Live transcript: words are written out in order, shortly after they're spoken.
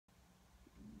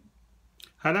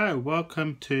Hello,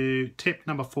 welcome to tip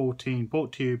number 14,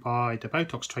 brought to you by the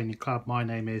Botox Training Club. My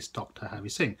name is Dr.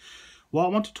 Harry Singh. What I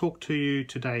want to talk to you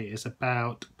today is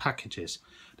about packages.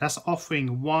 That's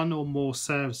offering one or more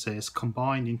services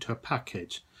combined into a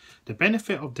package. The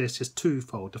benefit of this is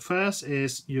twofold. The first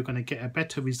is you're going to get a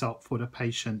better result for the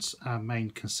patient's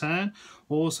main concern.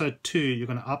 Also, two, you're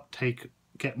going to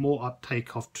get more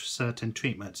uptake of certain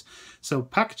treatments. So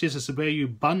packages is where you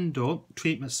bundle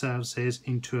treatment services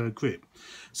into a group.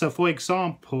 So for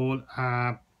example,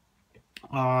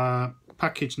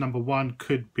 package number one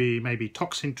could be maybe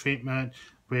toxin treatment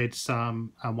with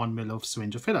some 1 ml of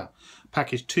syringe of filler.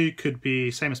 Package two could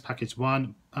be same as package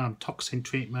one, toxin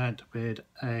treatment with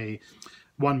a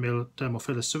 1 ml dermal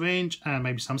filler syringe and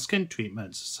maybe some skin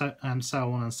treatments, so on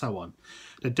and so on.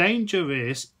 The danger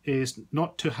is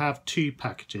not to have two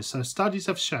packages. So studies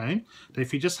have shown that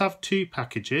if you just have two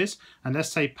packages, and let's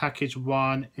say package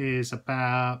one is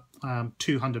about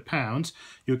 £200,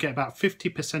 you'll get about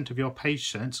 50% of your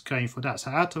patients going for that. So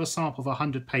out of a sample of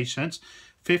 100 patients,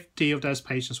 50 of those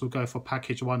patients will go for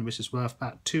package one, which is worth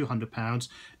about £200,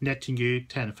 netting you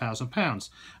 £10,000.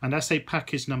 And let's say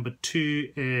package number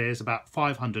two is about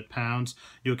 £500,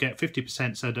 you'll get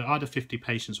 50%, so the other 50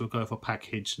 patients will go for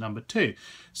package number two.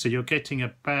 So you're getting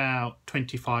about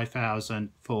 £25,000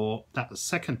 for that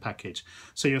second package.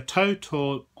 So your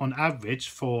total on average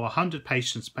for 100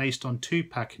 patients based on two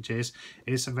packages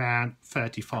is around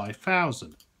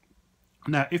 £35,000.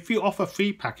 Now, if you offer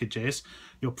three packages,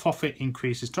 your profit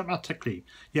increases dramatically.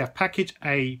 You have package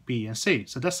A, B, and C.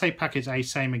 So let's say package A,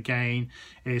 same again,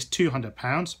 is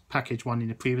 £200, package one in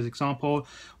the previous example.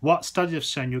 What studies have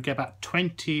shown, you'll get about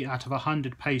 20 out of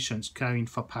 100 patients going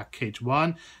for package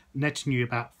one, netting you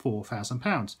about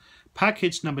 £4,000.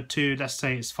 Package number two, let's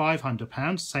say it's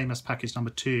 £500, same as package number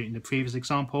two in the previous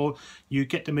example. You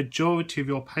get the majority of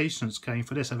your patients going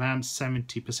for this, around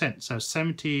 70%. So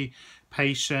 70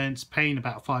 patients paying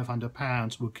about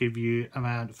 £500 will give you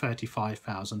around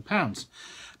 £35,000.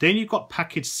 Then you've got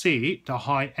package C, the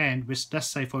high end, which let's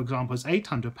say for example is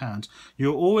 £800.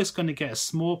 You're always going to get a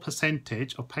small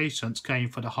percentage of patients going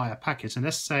for the higher package, and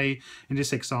let's say in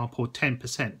this example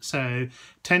 10%. So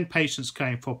 10 patients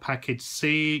going for package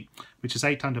C, which is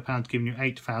 £800, giving you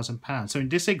 £8,000. So in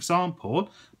this example,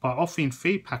 by offering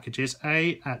three packages,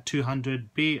 A at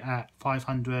 200, B at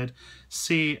 500,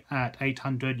 C at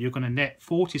 800, you're going to net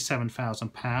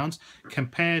 £47,000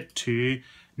 compared to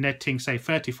netting, say,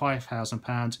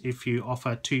 £35,000 if you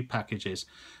offer two packages.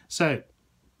 So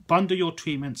bundle your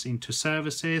treatments into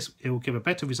services. It will give a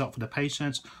better result for the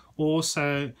patients.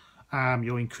 Also,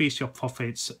 you'll increase your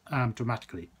profits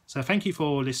dramatically. So thank you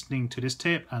for listening to this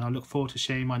tip, and I look forward to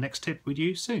sharing my next tip with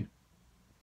you soon.